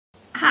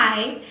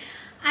Hi,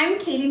 I'm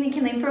Katie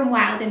McKinley from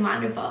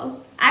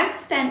Wild+Wanderful. I've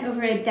spent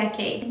over a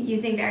decade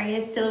using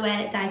various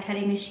silhouette die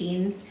cutting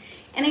machines,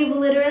 and I have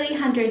literally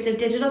hundreds of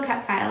digital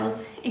cut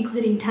files,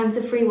 including tons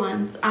of free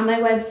ones, on my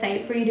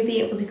website for you to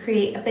be able to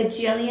create a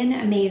bajillion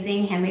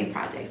amazing handmade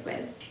projects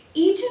with.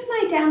 Each of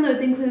my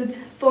downloads includes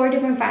 4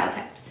 different file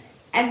types: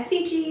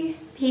 SVG,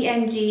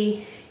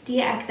 PNG,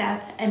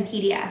 DXF, and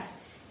PDF.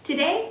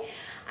 Today,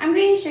 I'm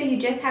going to show you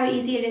just how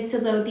easy it is to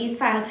load these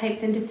file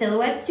types into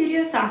Silhouette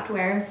Studio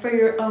software for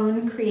your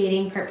own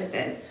creating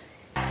purposes.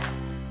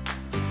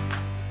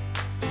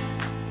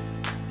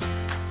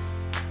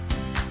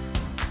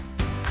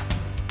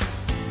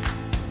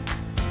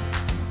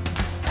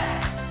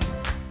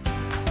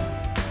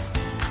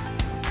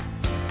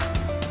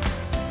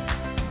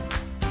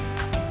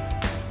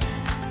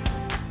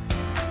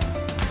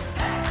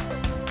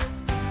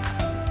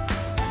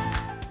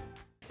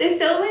 The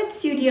Silhouette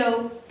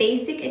Studio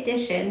Basic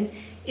Edition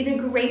is a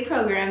great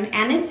program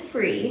and it's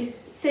free,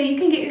 so you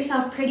can get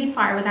yourself pretty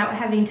far without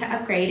having to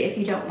upgrade if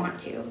you don't want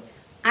to.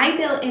 I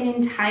built an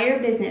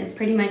entire business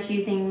pretty much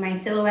using my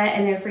Silhouette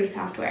and their free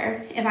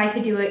software. If I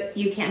could do it,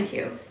 you can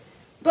too.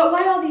 But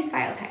why all these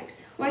file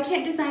types? Why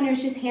can't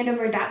designers just hand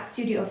over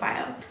 .studio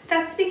files?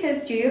 That's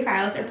because studio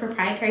files are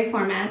proprietary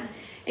formats,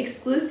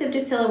 exclusive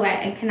to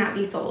Silhouette, and cannot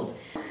be sold.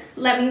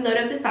 Let me load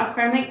up the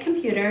software on my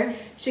computer,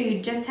 show you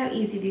just how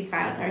easy these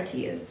files are to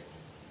use.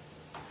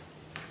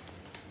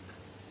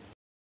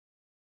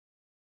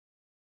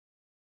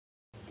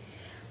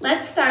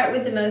 Let's start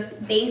with the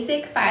most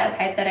basic file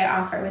type that I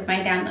offer with my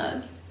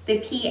downloads, the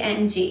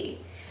PNG.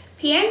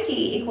 PNG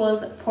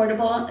equals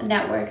Portable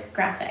Network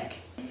Graphic.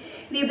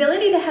 The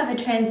ability to have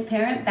a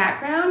transparent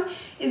background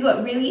is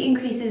what really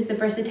increases the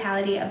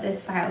versatility of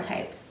this file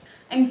type.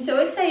 I'm so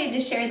excited to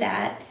share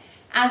that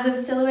as of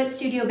Silhouette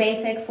Studio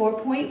Basic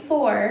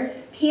 4.4,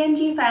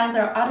 PNG files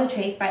are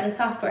auto-traced by the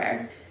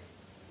software.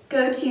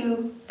 Go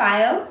to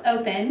File,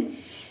 Open,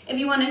 if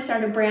you want to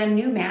start a brand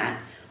new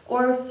mat,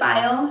 or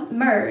File,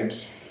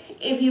 Merge,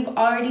 if you've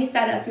already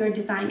set up your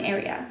design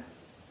area.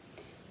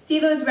 See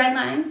those red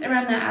lines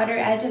around the outer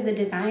edge of the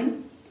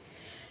design?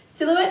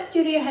 Silhouette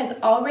Studio has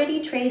already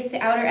traced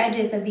the outer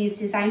edges of these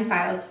design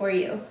files for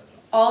you.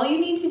 All you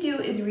need to do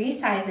is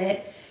resize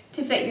it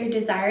to fit your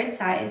desired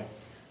size,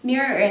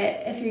 mirror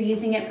it if you're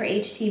using it for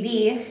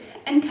HTV,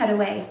 and cut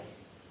away.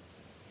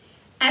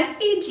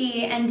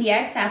 SVG and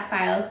DXF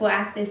files will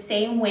act the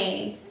same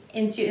way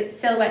in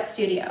Silhouette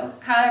Studio.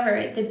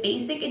 However, the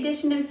basic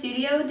edition of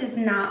Studio does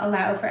not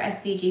allow for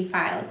SVG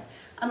files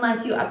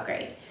unless you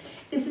upgrade.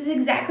 This is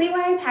exactly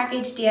why I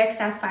package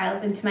DXF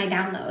files into my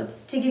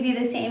downloads, to give you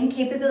the same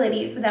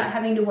capabilities without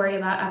having to worry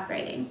about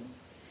upgrading.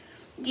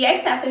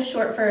 DXF is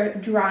short for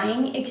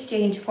Drawing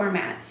Exchange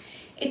Format.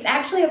 It's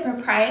actually a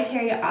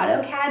proprietary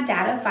AutoCAD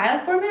data file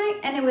format,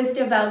 and it was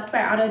developed by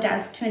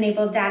Autodesk to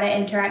enable data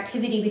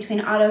interactivity between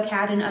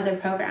AutoCAD and other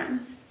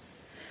programs.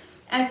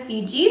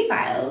 SVG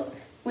files,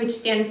 which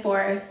stand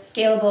for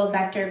Scalable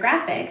Vector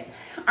Graphics,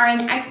 are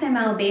an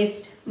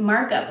XML-based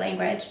markup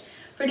language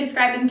for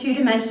describing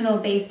two-dimensional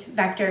based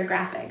vector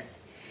graphics.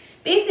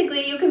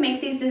 Basically, you can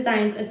make these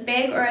designs as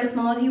big or as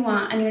small as you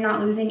want, and you're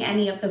not losing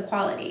any of the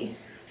quality.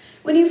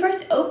 When you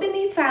first open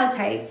these file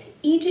types,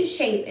 each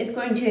shape is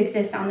going to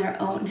exist on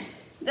their own.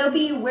 They'll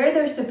be where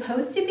they're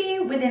supposed to be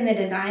within the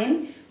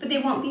design, but they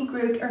won't be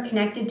grouped or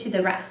connected to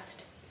the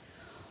rest.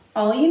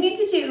 All you need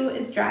to do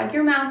is drag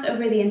your mouse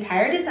over the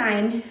entire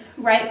design,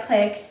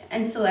 right-click,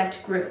 and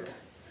select Group.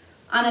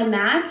 On a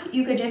Mac,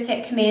 you could just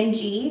hit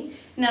Command-G,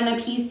 and on a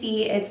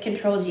PC, it's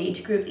Control-G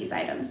to group these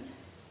items.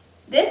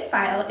 This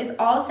file is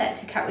all set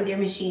to cut with your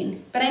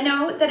machine, but I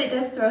know that it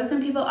does throw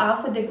some people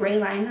off with the gray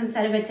lines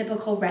instead of a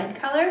typical red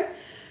color.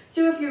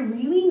 So if you're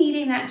really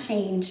needing that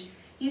change,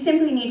 you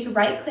simply need to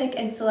right-click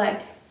and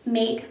select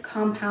Make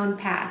Compound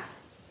Path.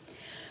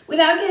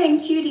 Without getting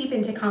too deep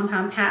into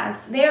compound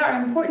paths, they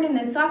are important in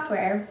this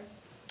software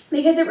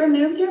because it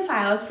removes your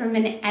files from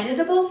an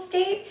editable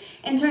state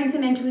and turns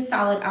them into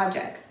solid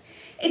objects.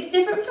 It's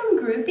different from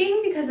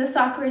grouping because the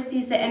software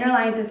sees the inner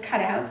lines as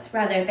cutouts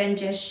rather than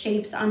just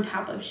shapes on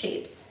top of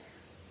shapes.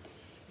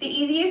 The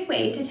easiest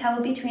way to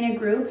tell between a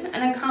group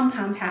and a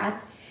compound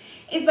path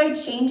is by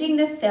changing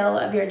the fill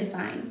of your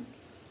design.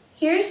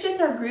 Here's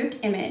just our grouped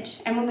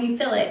image, and when we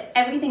fill it,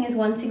 everything is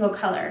one single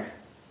color.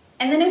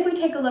 And then if we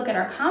take a look at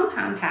our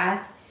compound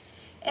path,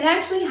 it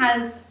actually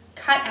has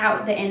cut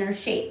out the inner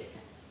shapes.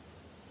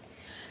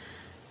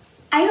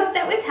 I hope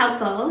that was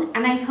helpful,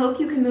 and I hope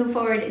you can move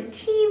forward a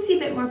teensy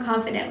bit more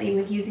confidently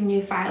with using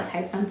new file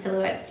types on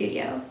Silhouette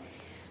Studio.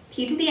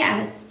 P to the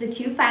S, the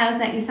 2 files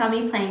that you saw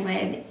me playing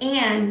with,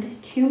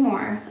 and 2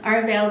 more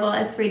are available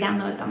as free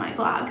downloads on my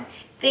blog.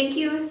 Thank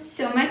you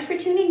so much for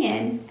tuning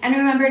in, and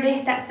remember to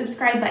hit that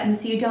subscribe button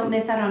so you don't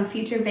miss out on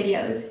future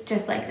videos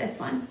just like this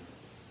one.